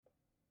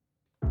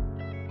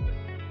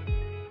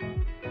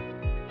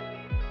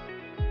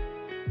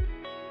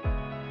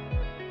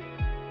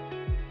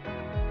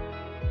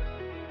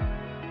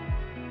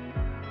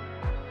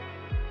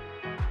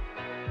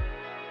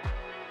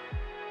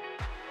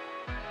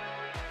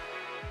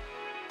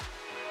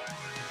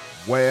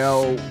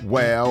Well.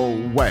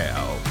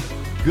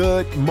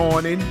 Good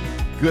morning,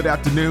 good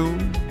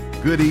afternoon,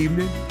 good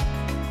evening,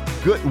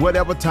 good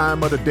whatever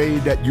time of the day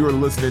that you're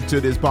listening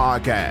to this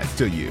podcast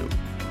to you.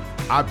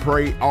 I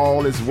pray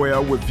all is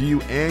well with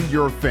you and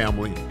your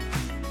family,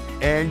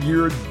 and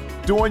you're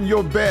doing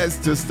your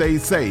best to stay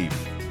safe.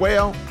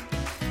 Well,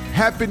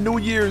 Happy New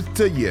Year's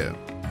to you.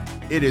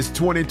 It is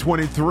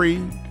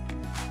 2023.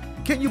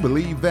 Can you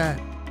believe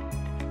that?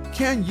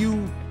 Can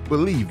you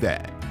believe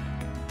that?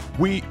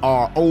 We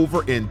are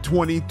over in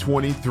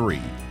 2023.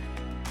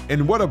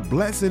 And what a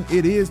blessing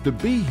it is to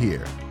be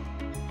here.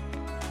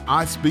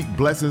 I speak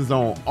blessings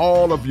on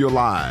all of your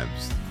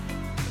lives.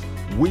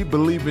 We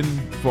believe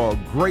in for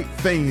great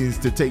things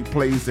to take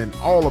place in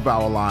all of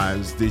our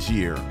lives this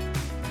year.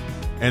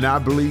 And I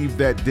believe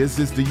that this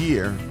is the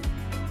year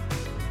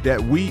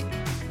that we,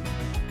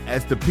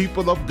 as the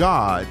people of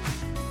God,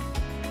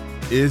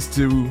 is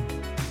to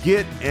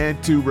get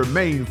and to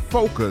remain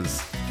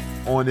focused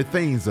on the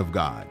things of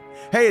God.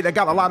 Hey, that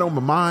got a lot on my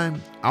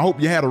mind. I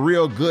hope you had a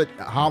real good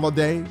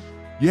holiday.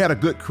 You had a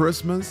good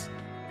Christmas,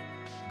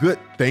 good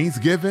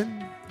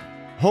Thanksgiving.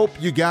 Hope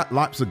you got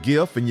lots of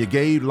gifts and you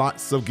gave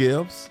lots of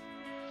gifts,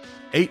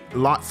 ate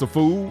lots of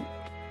food,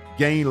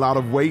 gained a lot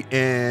of weight,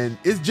 and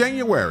it's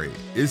January.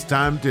 It's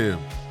time to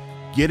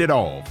get it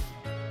off.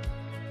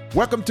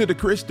 Welcome to the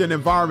Christian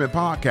Environment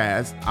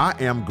Podcast. I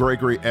am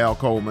Gregory L.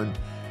 Coleman,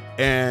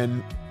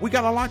 and we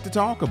got a lot to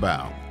talk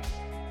about.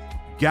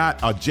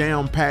 Got a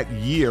jam-packed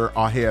year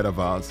ahead of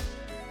us,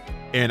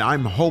 and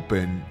I'm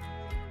hoping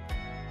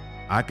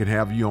I can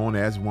have you on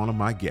as one of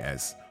my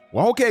guests.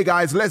 Well, okay,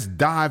 guys, let's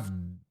dive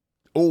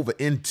over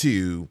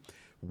into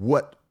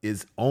what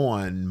is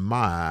on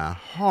my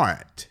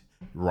heart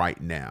right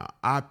now.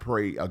 I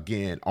pray,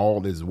 again,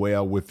 all is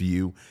well with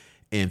you,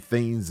 and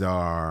things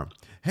are,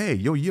 hey,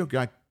 your year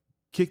got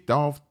kicked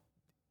off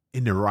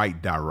in the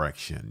right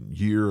direction.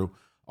 You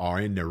are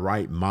in the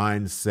right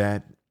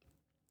mindset.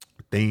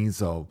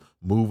 Things are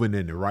moving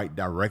in the right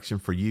direction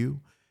for you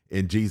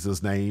in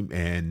Jesus' name.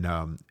 And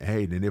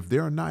hey, and if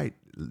they're not,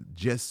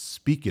 just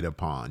speak it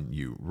upon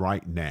you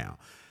right now.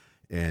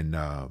 And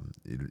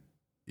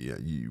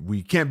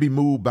we can't be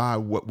moved by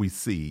what we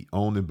see,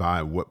 only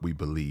by what we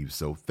believe.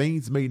 So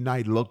things may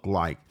not look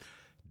like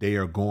they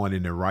are going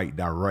in the right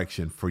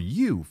direction for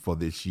you for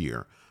this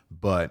year,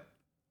 but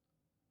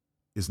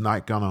it's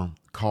not going to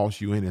cost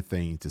you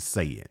anything to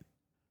say it,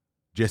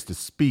 just to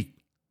speak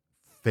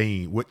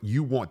what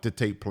you want to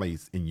take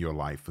place in your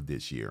life for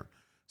this year.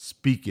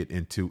 Speak it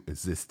into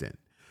existence.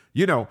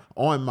 You know,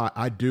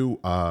 I do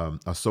a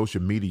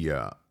social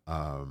media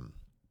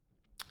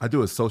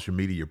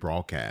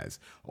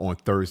broadcast on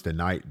Thursday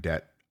night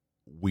that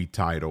we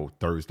title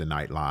Thursday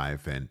Night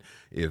Live. And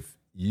if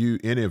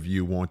any of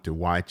you want to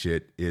watch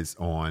it, it's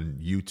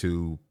on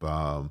YouTube,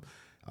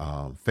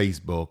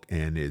 Facebook,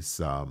 and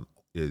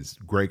is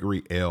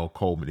Gregory L.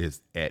 Coleman.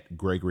 Is at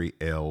Gregory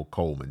L.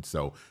 Coleman.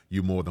 So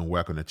you're more than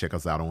welcome to check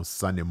us out on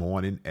Sunday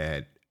morning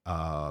at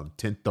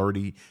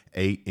 10:30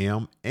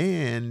 a.m.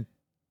 and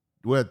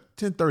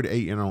 10:30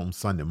 a.m. on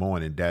Sunday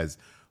morning. That's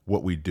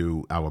what we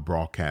do, our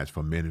broadcast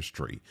for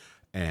ministry.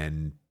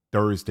 And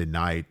Thursday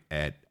night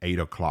at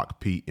 8:00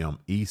 p.m.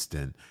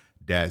 Eastern,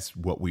 that's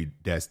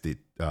the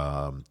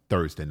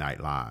Thursday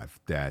Night Live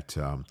that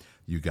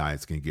you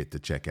guys can get to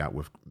check out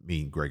with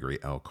me, Gregory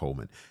L.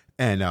 Coleman.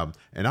 And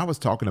I was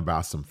talking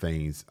about some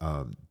things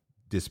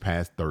this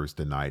past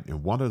Thursday night,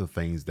 and one of the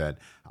things that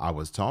I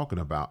was talking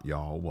about,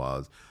 y'all,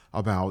 was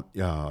about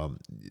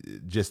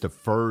just the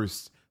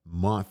first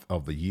month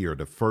of the year,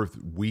 the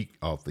first week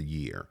of the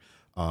year.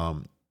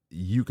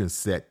 You can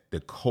set the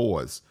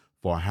course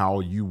for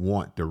how you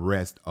want the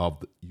rest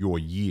of your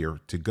year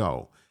to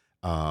go.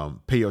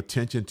 Pay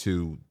attention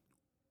to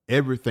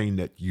everything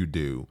that you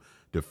do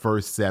the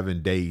first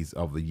 7 days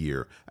of the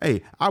year.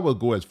 Hey, I will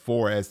go as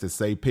far as to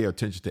say pay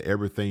attention to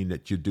everything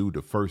that you do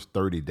the first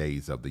 30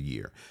 days of the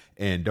year.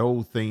 And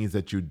those things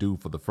that you do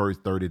for the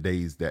first 30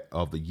 days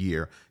of the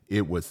year,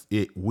 it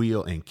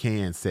will and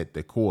can set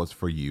the course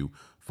for you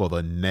for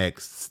the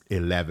next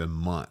 11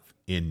 months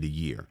in the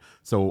year.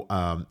 So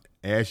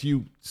as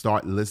you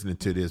start listening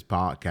to this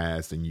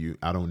podcast, and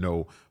I don't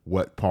know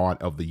what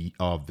part of the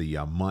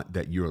month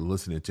that you're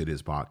listening to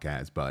this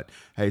podcast, but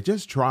hey,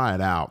 just try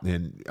it out.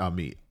 And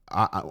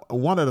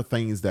one of the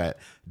things that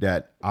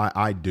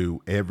I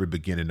do every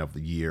beginning of the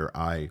year,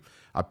 I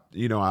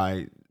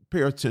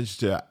pay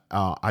attention to.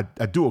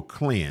 I do a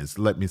cleanse.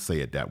 Let me say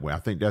it that way. I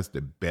think that's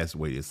the best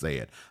way to say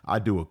it. I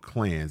do a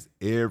cleanse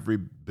every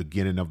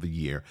beginning of the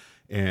year,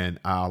 and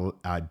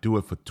I do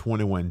it for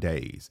 21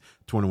 days.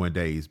 21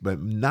 days, but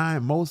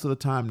most of the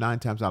time, 9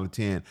 times out of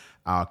 10,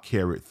 I'll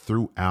carry it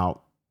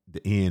throughout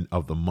the end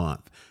of the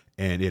month,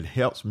 and it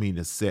helps me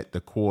to set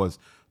the course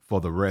for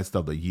the rest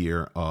of the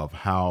year of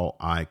how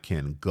I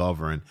can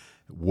govern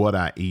what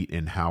I eat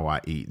and how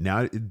I eat. Now,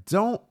 it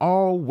don't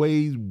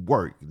always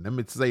work. Let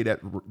me say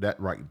that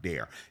right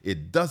there.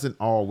 It doesn't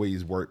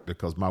always work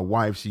because my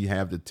wife, she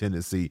have the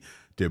tendency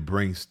to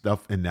bring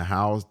stuff in the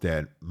house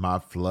that my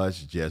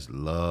flesh just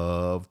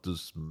loves to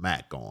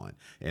smack on.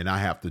 And I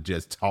have to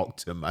just talk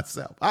to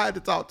myself. I had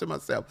to talk to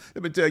myself.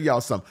 Let me tell y'all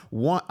something.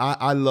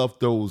 I love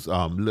those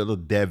Little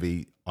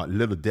Debbie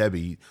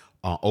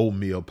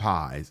oatmeal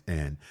pies.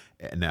 And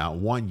now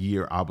one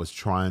year I was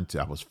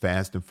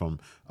fasting from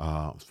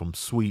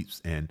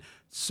sweets. And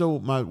so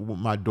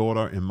my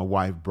daughter and my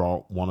wife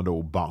brought one of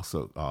those box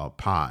of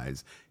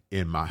pies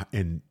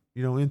into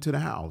the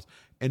house.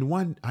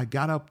 And I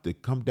got up to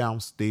come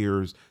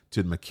downstairs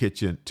to my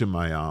kitchen, to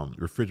my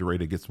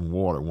refrigerator to get some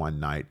water one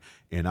night.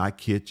 And I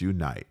kid you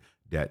not,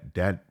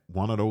 that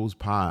one of those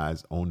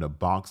pies on the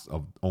box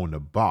of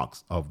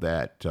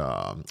that,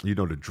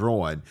 the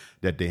drawing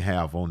that they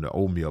have on the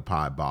oatmeal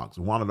pie box,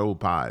 one of those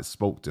pies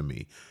spoke to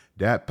me.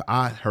 That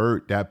I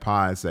heard that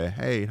pie say,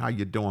 "Hey, how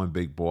you doing,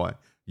 big boy?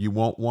 You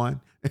want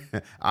one?"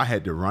 I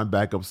had to run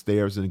back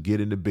upstairs and get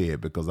into bed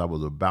because I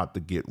was about to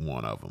get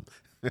one of them.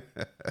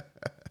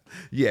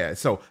 Yeah,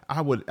 so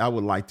I would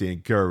like to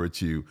encourage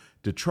you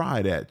to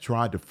try that.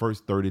 Try the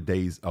first 30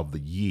 days of the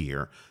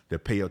year to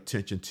pay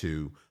attention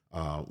to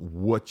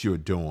what you're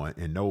doing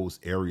in those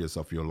areas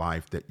of your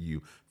life that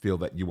you feel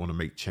that you want to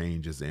make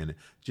changes in.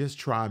 Just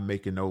try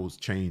making those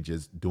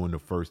changes during the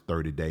first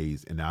 30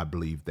 days, and I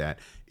believe that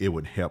it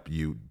would help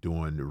you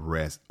during the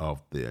rest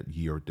of the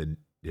year,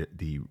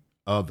 the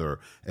other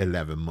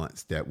 11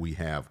 months that we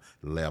have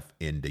left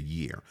in the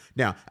year.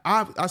 Now,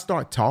 I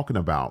started talking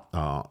about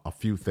a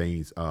few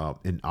things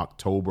in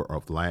October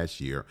of last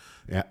year,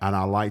 and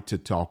I like to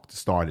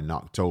start in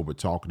October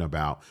talking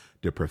about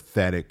the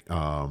prophetic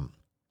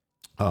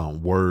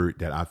word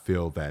that I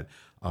feel that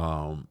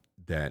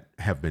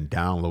have been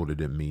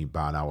downloaded in me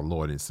by our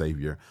Lord and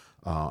Savior.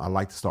 I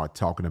like to start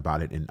talking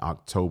about it in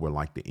October,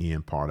 like the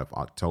end part of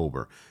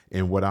October.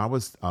 And what I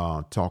was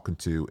talking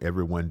to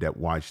everyone that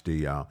watched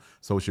the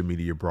social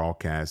media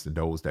broadcast and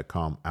those that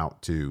come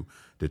out to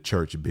the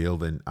church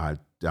building, I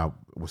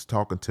was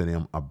talking to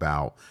them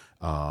about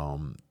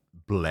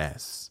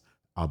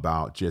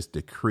about just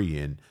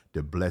decreeing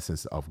the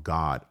blessings of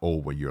God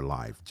over your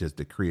life, just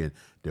decreeing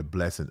the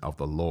blessing of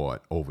the Lord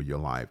over your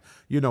life.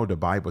 You know, the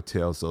Bible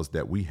tells us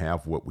that we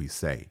have what we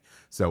say.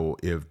 So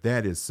if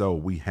that is so,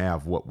 we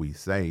have what we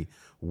say.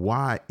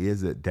 Why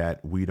is it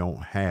that we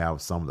don't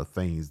have some of the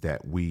things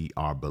that we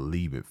are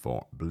believing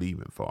for?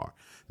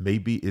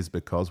 Maybe it's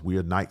because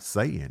we're not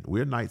saying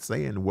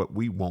what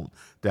we want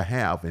to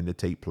have and to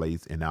take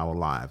place in our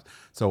lives.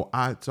 So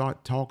I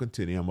start talking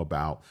to them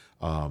about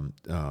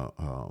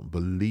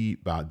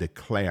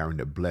declaring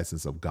the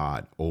blessings of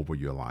God over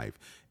your life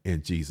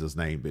in Jesus'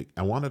 name.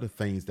 And one of the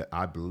things that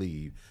I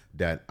believe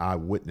that I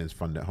witnessed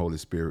from the Holy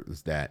Spirit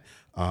is that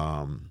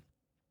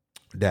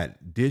that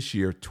this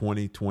year,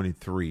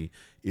 2023,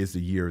 is the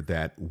year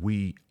that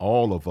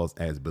all of us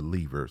as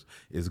believers,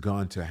 is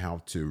going to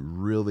have to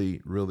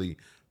really, really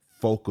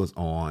focus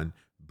on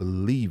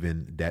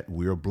believing that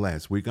we're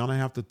blessed. You're going to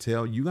have to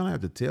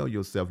tell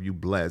yourself you're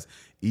blessed,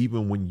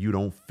 even when you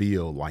don't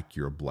feel like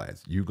you're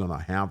blessed. You're going to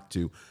have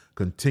to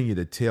continue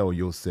to tell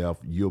yourself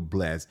you're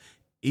blessed,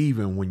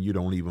 even when you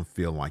don't even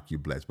feel like you're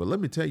blessed. But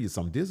let me tell you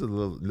something. There's a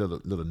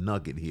little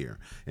nugget here,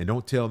 and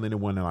don't tell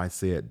anyone that I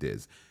said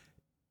this.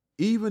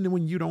 Even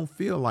when you don't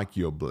feel like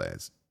you're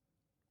blessed,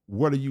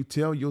 whether you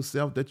tell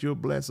yourself that you're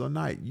blessed or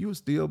not, you're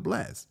still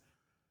blessed.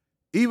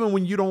 Even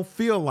when you don't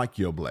feel like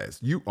you're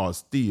blessed, you are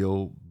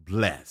still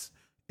blessed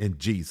in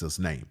Jesus'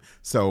 name.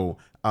 So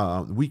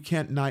we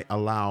cannot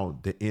allow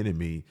the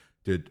enemy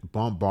to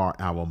bombard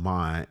our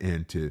mind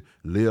and to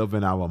live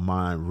in our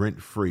mind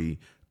rent-free,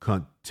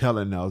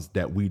 telling us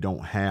that we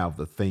don't have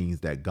the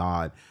things that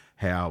God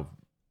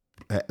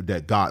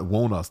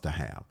wants us to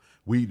have.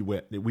 We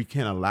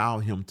can't allow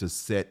him to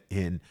sit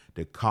in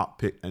the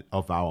cockpit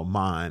of our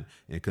mind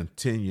and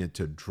continue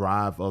to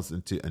drive us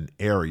into an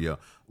area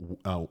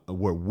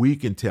where we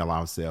can tell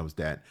ourselves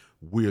that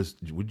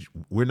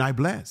we're not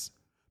blessed.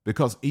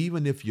 Because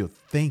even if you're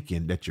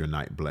thinking that you're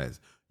not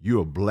blessed,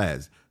 you're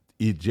blessed.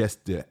 It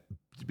just to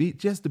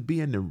be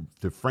in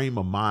the frame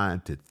of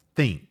mind to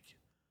think,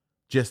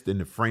 just in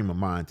the frame of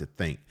mind to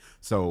think.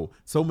 So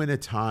many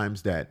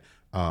times that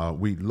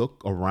we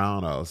look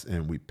around us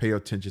and we pay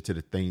attention to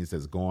the things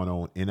that's going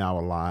on in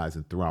our lives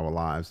and through our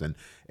lives,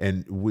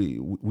 and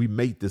we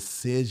make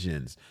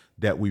decisions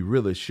that we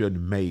really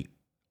shouldn't make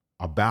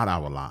about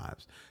our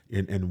lives.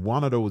 And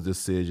one of those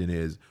decisions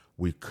is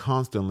we're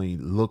constantly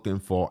looking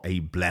for a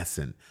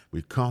blessing.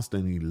 We're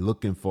constantly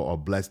looking for a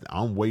blessing.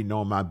 I'm waiting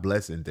on my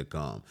blessing to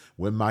come.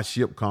 When my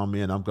ship come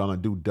in, I'm going to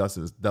do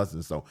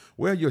doesn't so.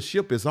 Well, your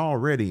ship is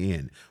already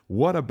in.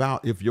 What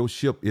about if your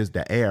ship is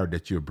the air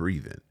that you're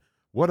breathing?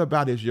 What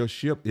about if your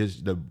ship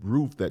is the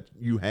roof that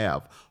you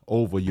have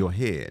over your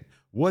head?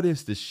 What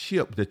is the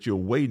ship that you're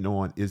waiting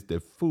on is the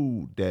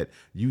food that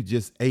you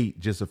just ate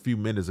just a few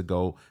minutes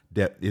ago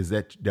that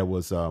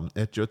was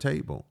at your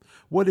table?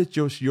 What is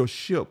your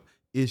ship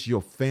is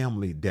your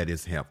family that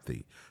is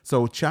healthy.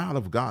 So, child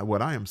of God,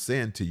 what I am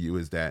saying to you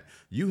is that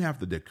you have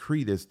to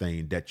decree this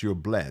thing that you're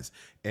blessed.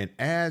 And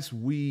as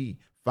we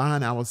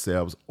find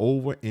ourselves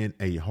over in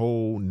a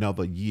whole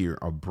nother year,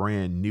 a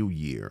brand new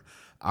year,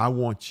 I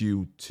want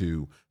you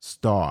to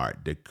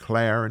start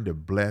declaring the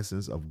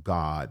blessings of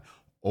God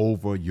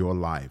over your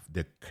life.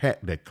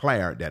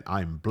 Declare that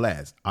I'm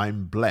blessed.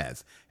 I'm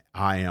blessed.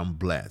 I am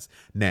blessed.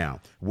 Now,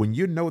 when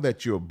you know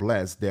that you're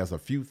blessed, there's a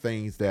few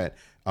things that,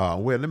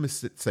 let me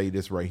say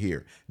this right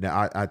here.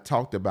 Now, I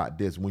talked about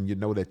this. When you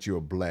know that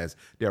you're blessed,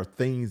 there are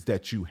things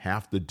that you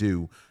have to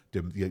do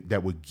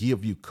that will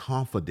give you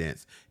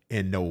confidence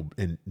in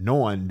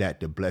knowing that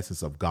the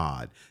blessings of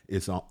God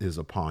is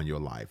upon your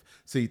life.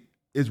 See,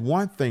 it's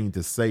one thing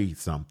to say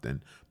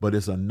something, but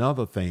it's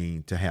another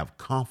thing to have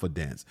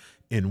confidence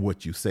in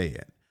what you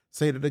said.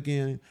 Say that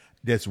again.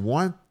 That's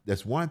one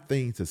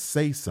thing to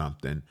say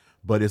something,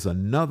 but it's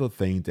another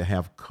thing to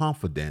have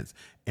confidence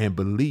and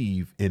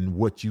believe in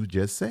what you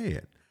just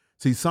said.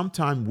 See,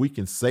 sometimes we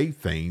can say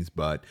things,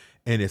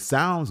 and it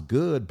sounds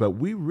good, but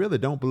we really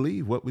don't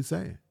believe what we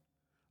say.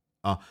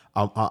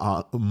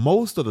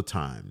 Most of the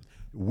time,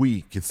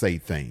 we can say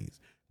things,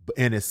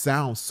 and it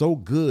sounds so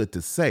good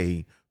to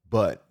say,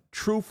 but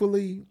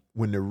truthfully,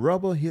 when the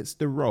rubber hits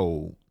the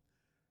road,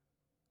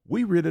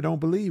 we really don't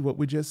believe what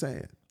we just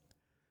said.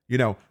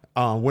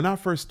 When I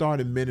first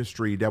started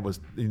ministry, that was,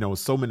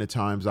 so many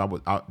times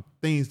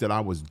things that I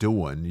was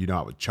doing,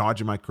 I was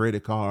charging my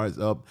credit cards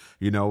up,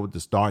 to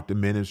start the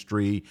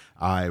ministry.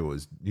 I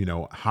was,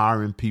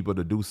 hiring people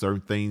to do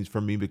certain things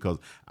for me because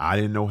I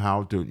didn't know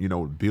how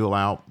to, build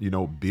out,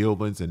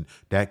 buildings and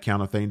that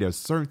kind of thing. There's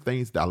certain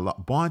things, a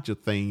bunch of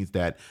things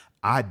that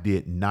I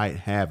did not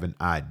have an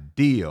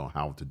idea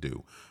how to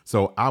do.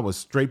 So I was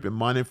scraping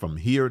money from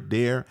here,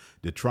 there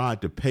to try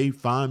to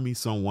find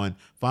someone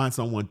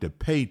to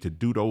pay to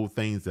do those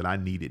things that I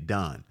needed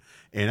done.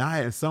 And I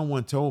had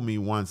someone told me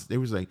once, they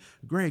was like,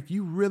 Greg,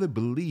 you really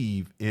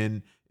believe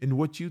in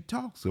what you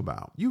talks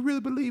about. You really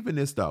believe in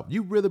this stuff.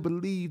 You really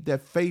believe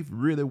that faith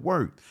really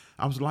worked.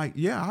 I was like,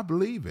 yeah, I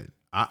believe it.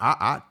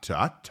 I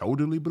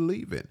totally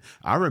believe it.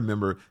 I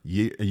remember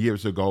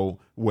years ago.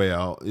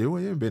 Well, it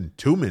hadn't been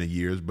too many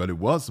years, but it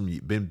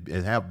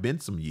have been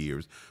some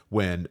years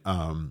when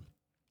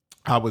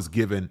I was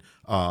given.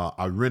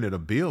 I rented a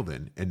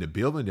building, and the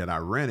building that I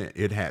rented,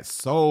 it had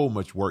so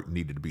much work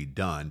needed to be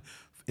done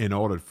in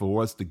order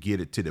for us to get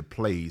it to the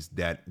place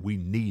that we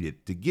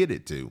needed to get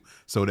it to,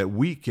 so that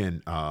we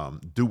can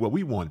do what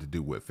we wanted to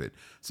do with it.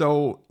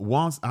 So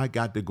once I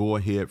got to go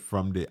ahead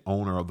from the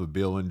owner of the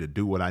building to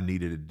do what I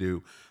needed to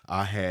do,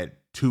 I had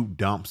 2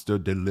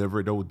 dumpster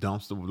delivered. Those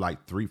dumpsters were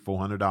like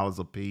 $300-400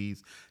 a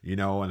piece,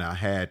 and I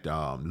had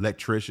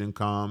electrician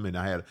come, and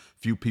I had a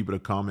few people to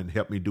come and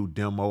help me do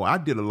demo. I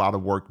did a lot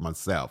of work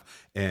myself,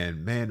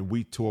 and man,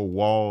 we tore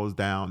walls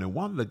down. And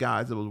one of the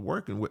guys that was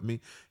working with me,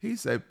 he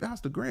said,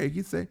 Pastor Greg,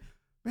 he said,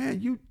 man,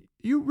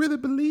 you really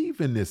believe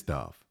in this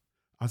stuff?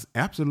 I said,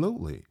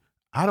 absolutely.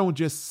 I don't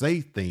just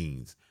say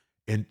things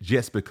and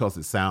just because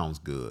it sounds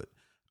good.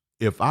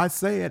 If I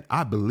say it,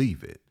 I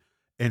believe it.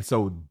 And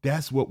so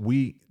that's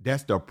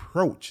the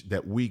approach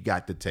that we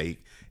got to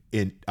take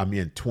in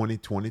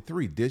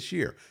 2023, this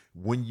year.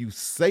 When you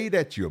say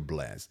that you're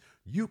blessed,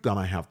 you're going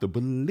to have to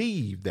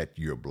believe that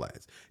you're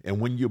blessed. And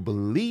when you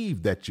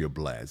believe that you're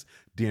blessed,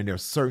 then there are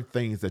certain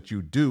things that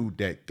you do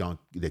that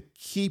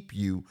keep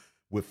you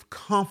with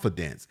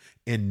confidence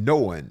in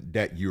knowing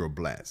that you're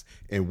blessed.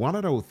 And one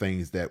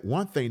thing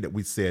that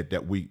we said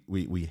that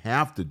we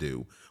have to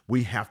do,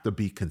 we have to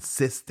be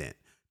consistent.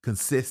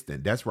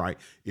 That's right.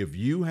 If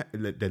you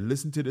that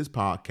listen to this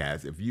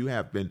podcast, if you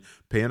have been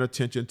paying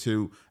attention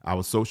to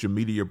our social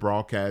media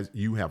broadcast,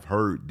 you have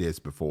heard this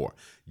before.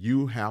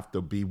 We have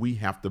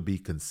to be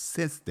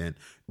consistent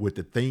with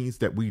the things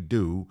that we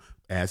do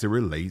as it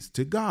relates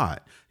to God.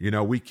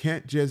 We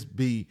can't just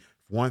be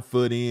 1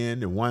 foot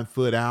in and 1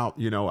 foot out.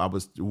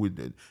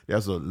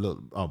 There's a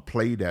little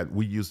play that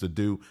we used to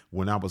do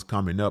when I was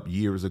coming up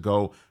years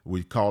ago.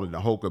 We called it a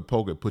hokey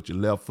pokey. Put your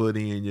left foot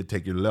in, you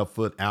take your left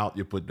foot out,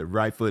 you put the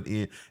right foot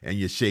in, and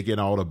you shake it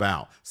all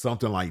about.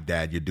 Something like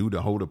that. You do the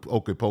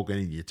hokey pokey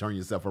and you turn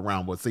yourself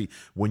around. Well, see,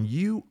 when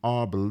you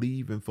are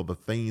believing for the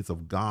things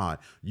of God,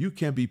 you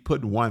can't be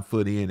putting 1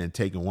 foot in and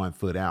taking 1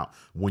 foot out.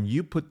 When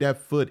you put that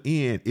foot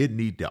in, it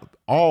needs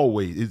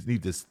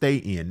to stay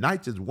in,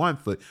 not just 1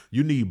 foot.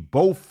 You need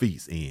both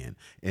feet in,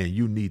 and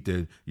you need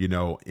to,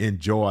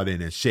 enjoy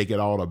it and shake it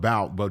all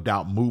about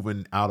without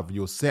moving out of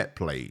your set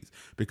plays.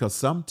 Because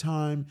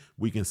sometimes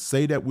we can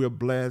say that we're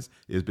blessed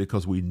is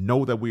because we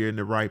know that we're in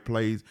the right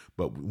place.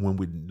 But when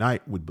we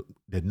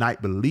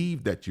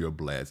believe that you're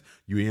blessed,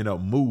 you end up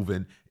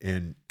moving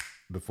and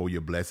before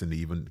your blessing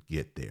even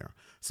get there.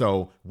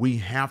 So we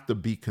have to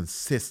be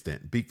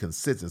consistent. Be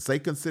consistent. Say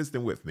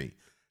consistent with me.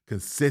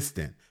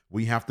 Consistent.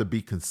 We have to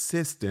be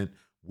consistent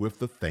with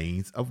the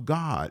things of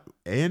God.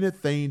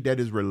 Anything that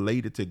is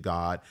related to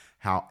God,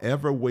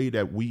 however way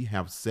that we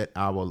have set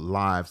our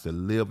lives to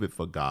live it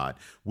for God,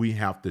 we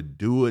have to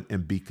do it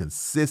and be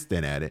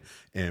consistent at it.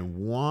 And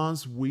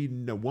once we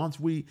know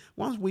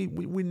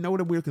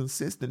that we're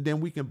consistent, then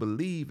we can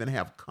believe and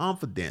have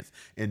confidence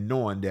in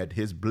knowing that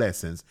his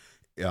blessings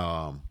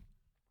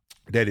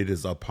that it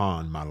is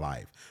upon my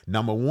life.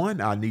 Number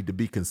one, I need to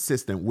be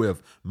consistent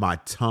with my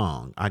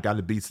tongue. I got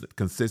to be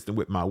consistent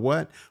with my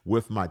what?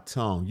 With my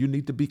tongue. You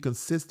need to be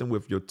consistent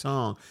with your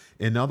tongue.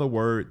 In other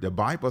words, the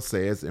Bible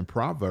says in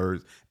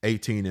Proverbs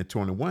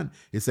 18:21,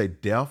 it says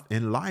death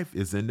and life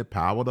is in the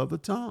power of the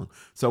tongue.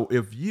 So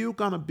if you're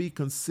going to be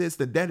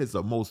consistent, that's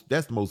the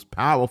most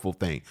powerful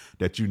thing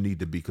that you need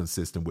to be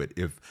consistent with.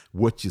 If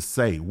what you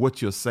say,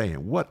 what you're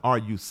saying, what are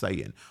you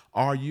saying?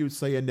 Are you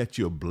saying that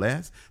you're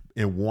blessed?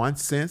 In one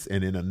sense,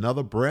 and in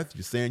another breath,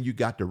 you're saying you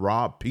got to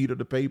rob Peter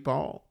to pay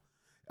Paul?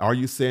 Are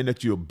you saying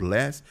that you're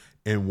blessed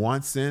in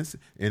one sense,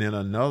 and in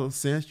another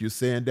sense, you're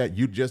saying that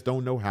you just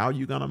don't know how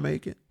you're going to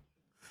make it?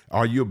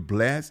 Are you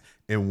blessed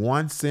in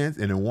one sense,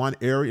 and in one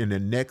area, and the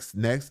next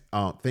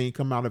thing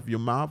come out of your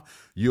mouth,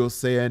 you're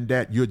saying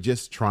that you're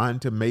just trying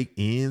to make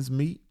ends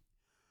meet?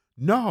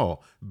 No,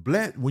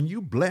 when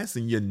you bless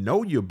and you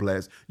know you're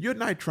blessed, you're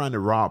not trying to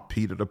rob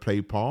Peter to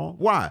pay Paul.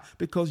 Why?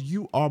 Because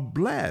you are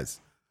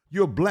blessed.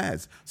 You're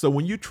blessed. So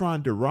when you're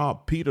trying to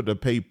rob Peter to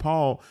pay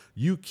Paul,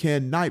 you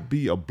cannot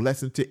be a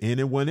blessing to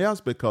anyone else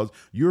because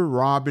you're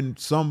robbing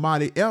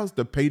somebody else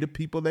to pay the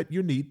people that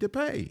you need to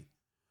pay.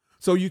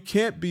 So you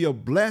can't be a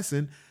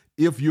blessing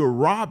if you're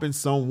robbing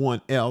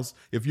someone else,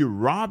 if you're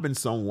robbing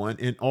someone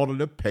in order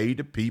to pay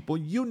the people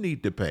you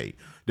need to pay.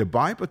 The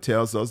Bible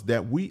tells us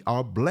that we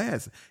are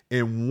blessed.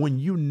 And when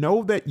you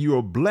know that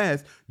you're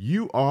blessed,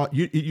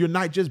 you're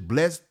not just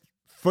blessed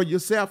for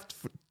yourself,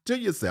 to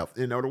yourself.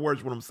 In other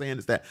words, what I'm saying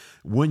is that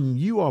when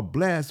you are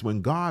blessed,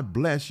 when God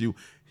bless you,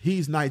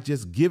 he's not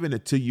just giving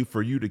it to you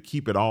for you to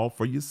keep it all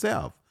for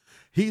yourself.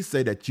 He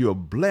said that you're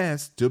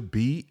blessed to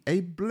be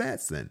a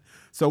blessing.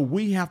 So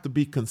we have to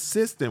be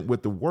consistent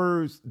with the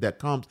words that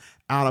comes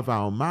out of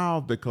our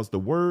mouth, because the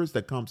words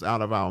that comes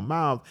out of our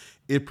mouth,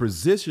 it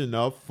positions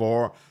us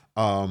for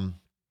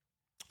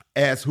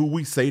as who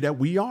we say that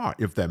we are,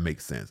 if that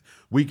makes sense.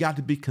 We got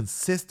to be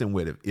consistent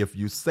with it. If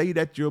you say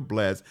that you're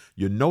blessed,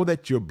 you know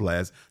that you're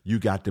blessed, you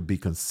got to be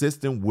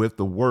consistent with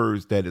the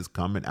words that is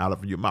coming out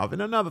of your mouth.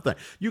 And another thing,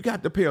 you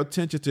got to pay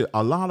attention to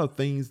a lot of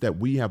things that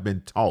we have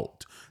been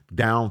taught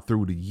down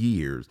through the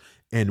years.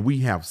 And we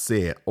have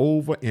said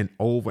over and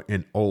over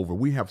and over,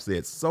 we have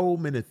said so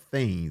many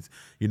things,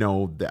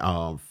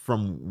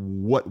 from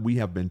what we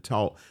have been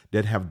taught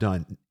that have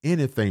done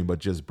anything but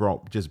just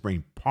brought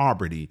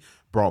poverty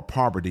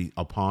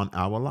upon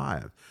our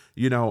lives,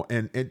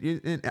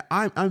 and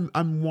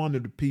I'm one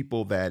of the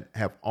people that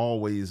have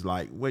always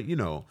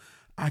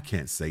I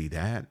can't say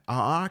that.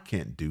 I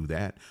can't do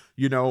that.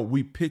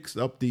 We picked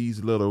up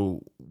these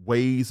little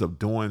ways of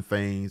doing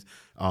things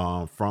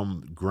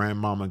from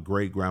grandmama,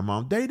 great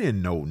grandmama. They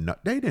didn't know.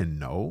 They didn't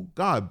know.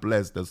 God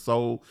bless their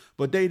soul,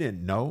 but they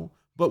didn't know.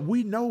 But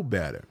we know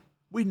better.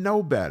 We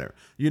know better.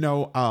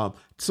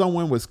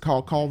 Someone was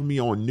calling me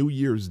on New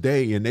Year's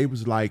Day, and they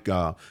was like,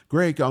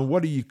 Greg,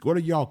 what are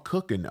y'all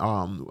cooking?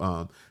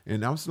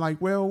 And I was like,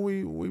 well,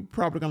 we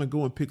probably gonna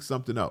go and pick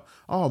something up.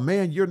 Oh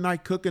man, you're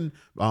not cooking.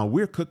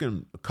 We're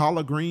cooking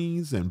collard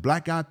greens and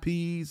black-eyed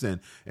peas, and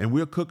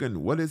we're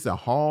cooking, what is it,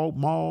 hog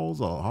maws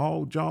or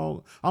hog jaw?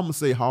 I'm gonna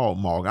say hog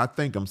maw. I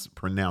think I'm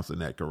pronouncing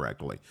that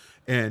correctly.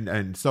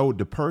 And so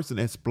the person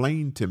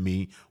explained to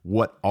me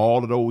what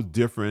all of those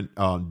different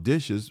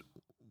dishes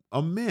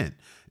meant.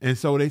 And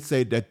so they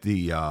say that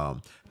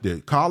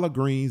the collard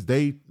greens,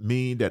 they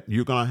mean that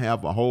you're gonna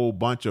have a whole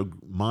bunch of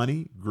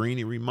money,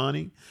 greenery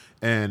money,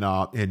 and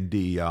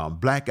the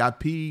black-eyed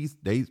peas,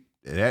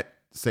 that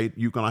say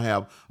you're gonna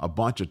have a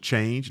bunch of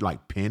change,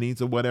 like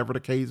pennies or whatever the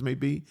case may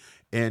be.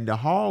 And the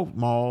hog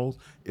maws,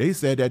 they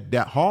said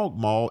that hog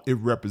maw, it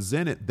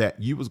represented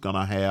that you was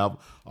gonna have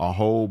a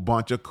whole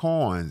bunch of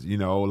coins,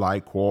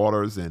 like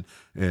quarters and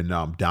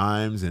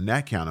dimes and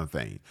that kind of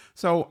thing.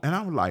 So, and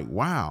I was like,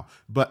 wow.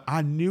 But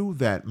I knew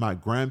that my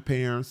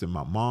grandparents and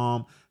my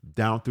mom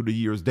down through the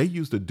years, they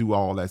used to do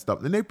all that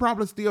stuff, and they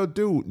probably still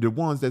do. The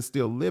ones that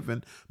still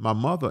living, my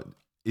mother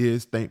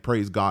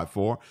praise God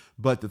for.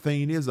 But the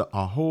thing is,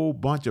 a whole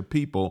bunch of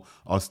people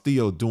are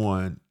still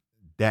doing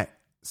that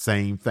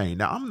same thing.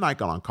 Now, I'm not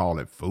going to call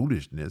it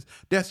foolishness.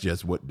 That's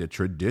just what the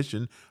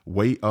tradition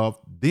way of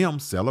them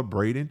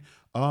celebrating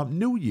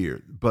New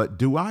Year. But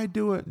do I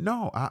do it?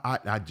 No,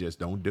 I just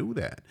don't do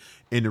that.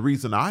 And the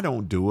reason I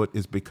don't do it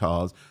is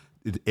because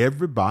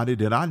everybody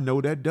that I know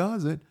that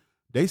does it,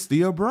 they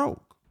still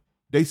broke.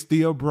 They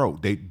still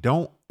broke. They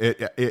don't,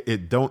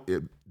 it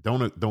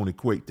don't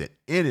equate to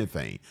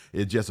anything.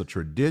 It's just a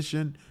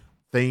tradition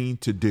thing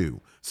to do.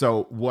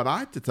 So what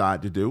I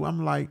decided to do,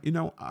 I'm like,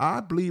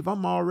 I believe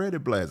I'm already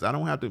blessed. I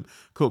don't have to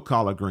cook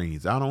collard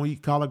greens. I don't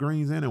eat collard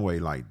greens anyway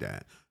like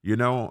that.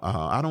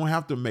 I don't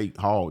have to make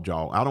hog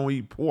jaw. I don't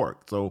eat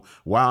pork. So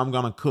why I'm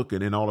going to cook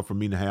it in order for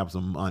me to have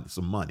some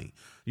money?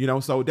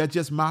 So that's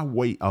just my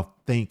way of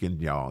thinking,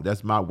 y'all.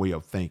 That's my way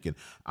of thinking.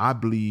 I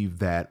believe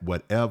that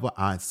whatever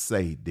I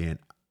say, then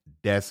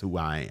that's who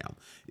I am.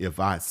 If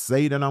I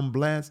say that I'm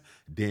blessed,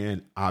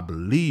 then I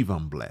believe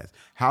I'm blessed.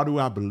 How do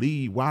I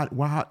believe? Why?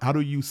 How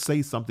do you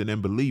say something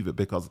and believe it?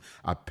 Because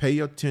I pay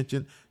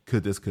attention to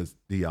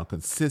the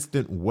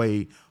consistent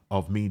way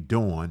of me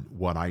doing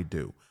what I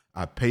do.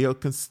 I pay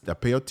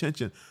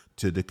attention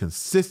to the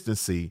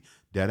consistency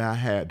that I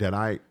had,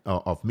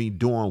 of me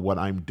doing what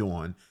I'm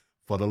doing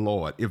for the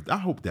Lord. I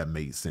hope that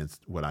made sense,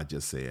 what I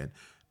just said.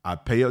 I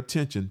pay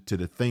attention to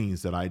the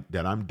things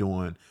that I'm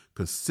doing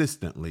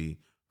consistently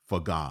for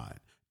God,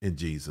 in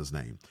Jesus'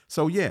 name.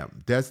 So yeah,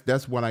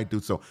 that's what I do.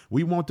 So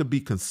we want to be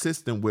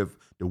consistent with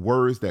the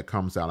words that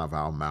comes out of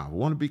our mouth. We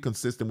want to be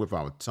consistent with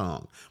our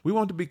tongue. We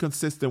want to be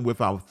consistent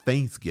with our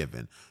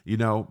thanksgiving.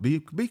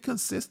 Be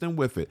consistent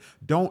with it.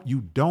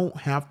 You don't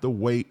have to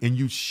wait, and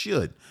you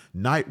should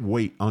not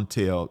wait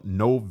until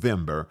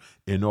November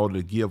in order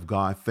to give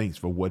God thanks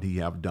for what he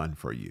have done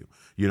for you.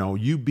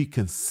 You be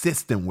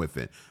consistent with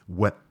it.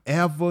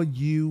 Whatever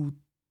you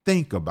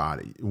think about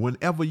it,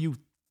 whenever you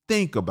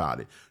think about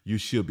it, you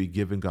should be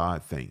giving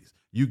God thanks.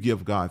 You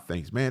give God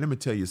thanks. Man, let me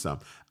tell you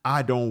something.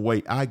 I don't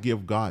wait. I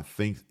give God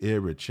thanks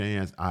every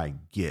chance I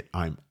get.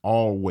 I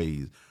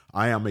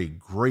am a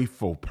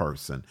grateful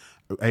person.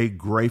 A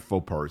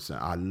grateful person.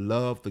 I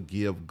love to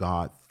give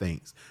God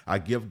thanks. I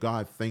give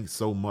God thanks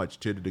so much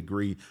to the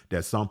degree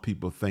that some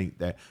people think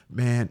that,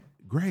 man,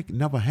 Greg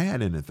never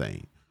had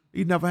anything.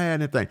 He never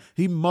had anything.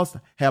 He must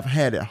have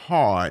had it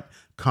hard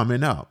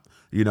coming up,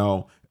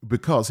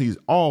 because he's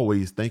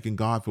always thanking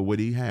God for what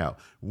he have.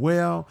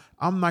 Well,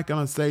 I'm not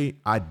going to say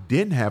I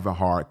didn't have it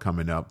hard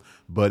coming up,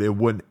 but it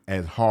wasn't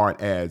as hard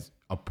as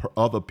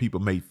other people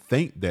may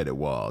think that it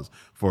was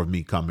for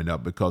me coming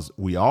up, because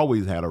we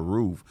always had a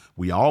roof.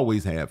 We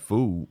always had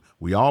food.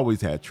 We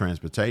always had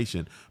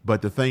transportation.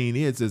 But the thing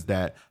is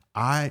that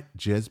I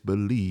just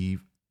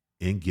believe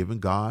in giving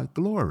God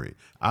glory.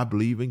 I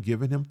believe in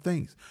giving him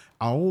thanks.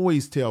 I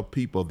always tell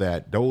people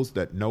that those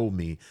that know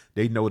me,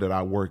 they know that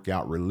I work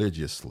out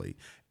religiously.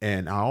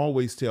 And I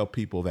always tell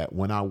people that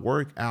when I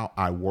work out,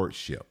 I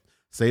worship.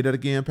 Say that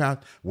again,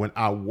 Pastor. When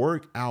I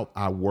work out,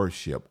 I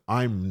worship.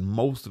 I'm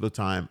most of the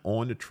time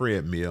on the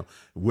treadmill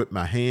with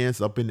my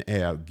hands up in the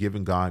air,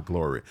 giving God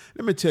glory.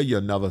 Let me tell you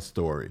another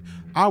story.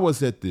 I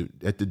was at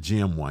the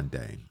gym one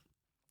day.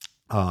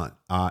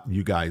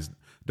 You guys,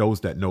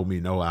 those that know me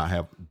know I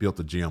have built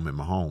a gym in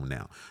my home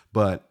now.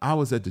 But I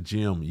was at the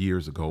gym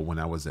years ago when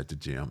I was at the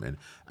gym,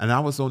 and I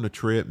was on the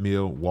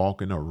treadmill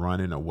walking or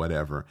running or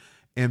whatever.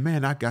 And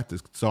man, I got to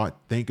start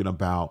thinking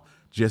about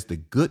just the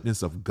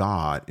goodness of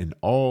God and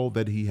all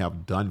that he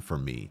have done for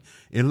me.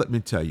 And let me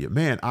tell you,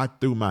 man, I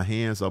threw my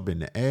hands up in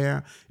the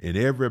air and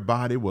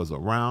everybody was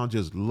around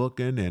just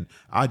looking, and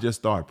I just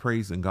started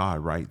praising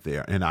God right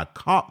there. And I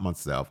caught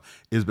myself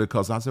is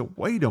because I said,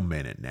 wait a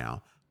minute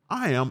now.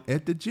 I am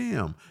at the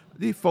gym.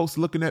 These folks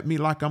looking at me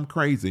like I'm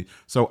crazy.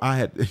 So I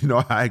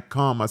had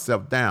calmed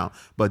myself down.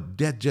 But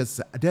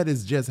that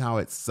is just how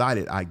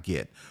excited I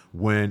get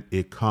when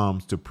it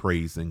comes to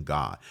praising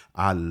God.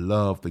 I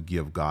love to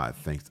give God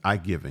thanks. I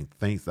give him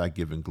thanks. I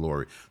give him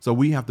glory. So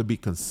we have to be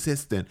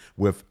consistent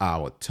with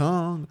our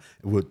tongue,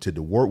 with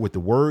the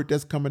word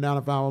that's coming out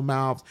of our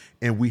mouths,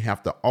 and we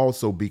have to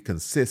also be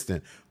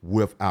consistent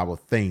with our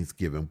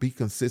thanksgiving. Be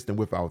consistent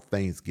with our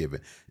thanksgiving.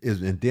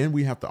 And then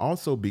we have to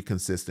also be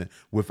consistent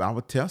with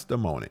our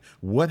testimony.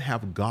 What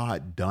have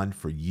God done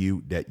for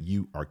you that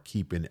you are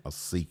keeping a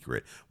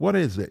secret? What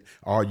is it?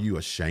 Are you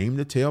ashamed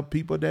to tell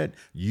people that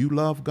you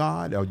love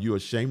God? Are you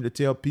ashamed to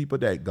tell people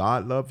that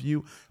God loves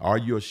you? Are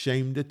you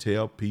ashamed to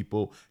tell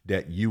people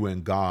that you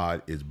and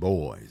God is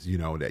boys?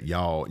 That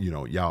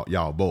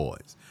y'all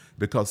boys.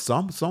 Because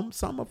some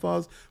of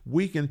us,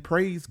 we can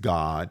praise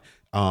God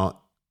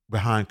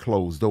behind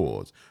closed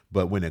doors.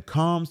 But when it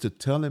comes to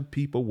telling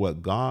people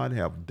what God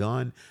have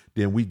done,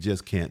 then we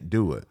just can't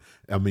do it.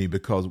 I mean,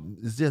 because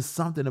it's just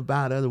something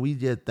about us. We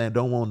just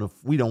don't want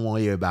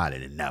everybody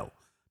to know.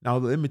 Now,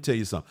 let me tell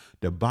you something.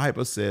 The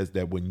Bible says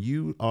that when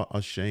you are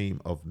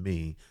ashamed of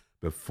me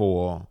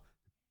before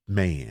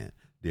man,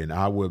 then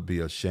I will be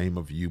ashamed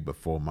of you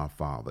before my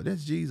Father.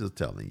 That's Jesus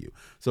telling you.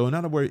 So in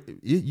other words,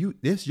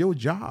 it's your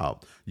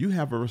job. You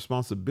have a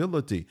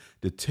responsibility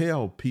to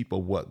tell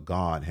people what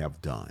God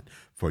have done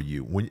for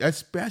you.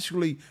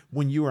 Especially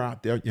when you're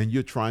out there and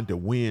you're trying to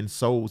win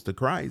souls to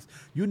Christ,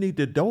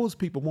 those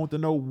people want to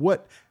know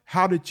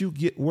how did you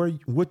get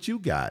what you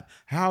got?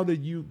 How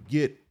did you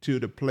get to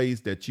the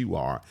place that you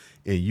are?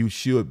 And you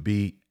should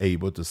be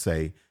able to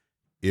say,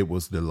 it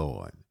was the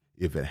Lord.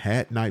 If it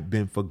had not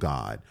been for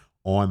God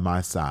on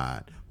my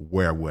side,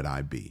 where would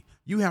I be?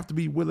 You have to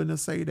be willing to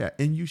say that,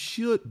 and you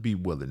should be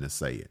willing to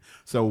say it.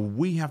 So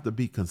we have to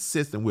be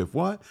consistent with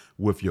what?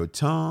 With your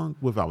tongue,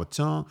 with our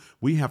tongue.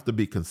 We have to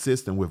be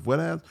consistent with what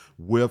else?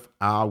 With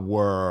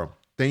our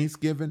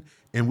thanksgiving,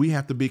 and we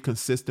have to be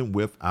consistent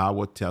with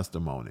our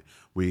testimony.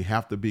 We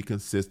have to be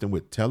consistent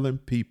with telling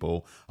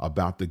people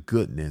about the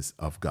goodness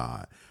of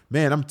God.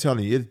 Man, I'm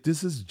telling you,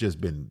 this has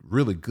just been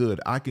really good.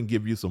 I can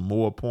give you some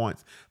more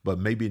points, but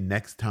maybe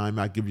next time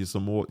I give you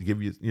some more,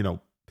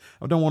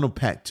 I don't want to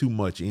pack too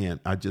much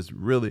in. I just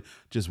really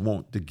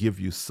want to give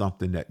you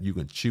something that you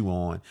can chew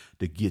on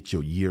to get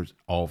your years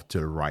off to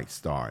the right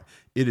start.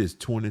 It is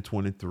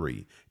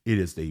 2023. It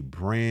is a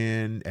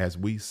brand, as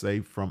we say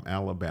from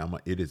Alabama,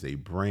 it is a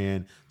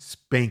brand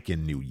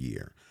spanking new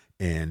year.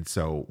 And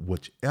so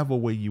whichever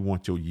way you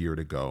want your year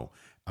to go,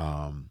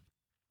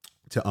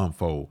 to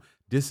unfold.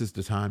 This is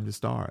the time to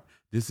start.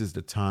 This is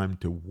the time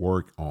to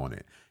work on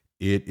it.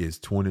 It is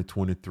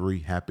 2023.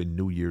 Happy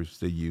New Year's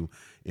to you.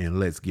 And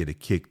let's get it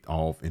kicked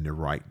off in the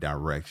right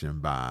direction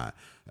by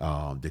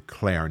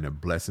declaring the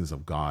blessings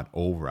of God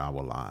over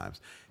our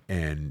lives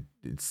and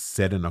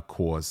setting a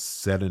course,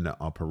 setting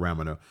a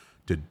parameter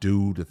to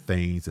do the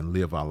things and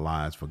live our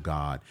lives for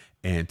God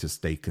and to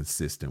stay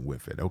consistent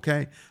with it.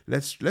 Okay,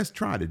 let's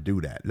try to do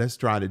that. Let's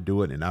try to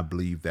do it, and I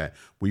believe that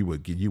we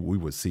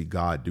would see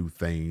God do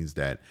things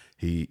that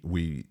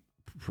we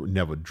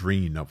never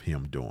dreamed of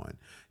Him doing.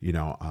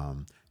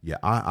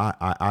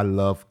 I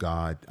love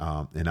God,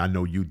 and I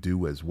know you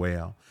do as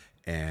well.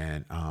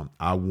 And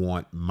I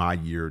want my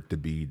year to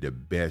be the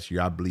best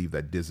year. I believe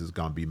that this is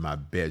going to be my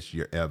best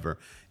year ever.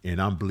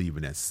 And I'm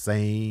believing that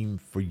same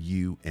for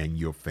you and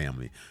your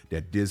family,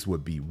 that this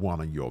would be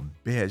one of your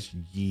best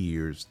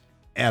years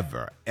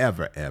ever,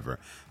 ever, ever.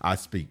 I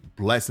speak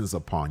blessings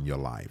upon your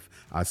life.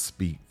 I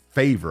speak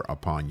favor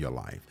upon your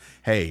life.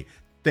 Hey,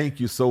 thank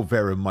you so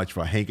very much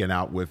for hanging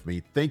out with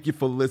me. Thank you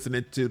for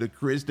listening to the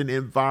Christian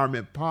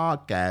Environment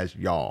Podcast,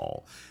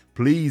 y'all.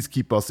 Please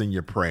keep us in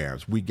your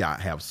prayers. We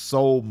have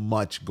so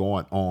much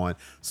going on,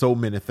 so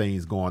many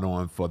things going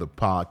on for the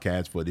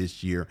podcast for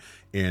this year.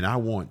 And I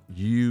want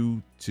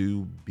you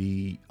to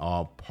be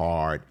a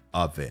part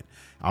of it.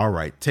 All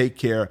right. Take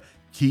care.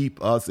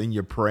 Keep us in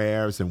your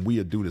prayers, and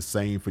we'll do the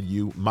same for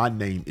you. My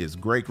name is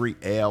Gregory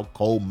L.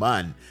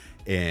 Coleman,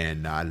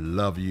 and I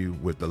love you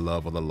with the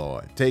love of the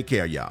Lord. Take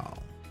care, y'all.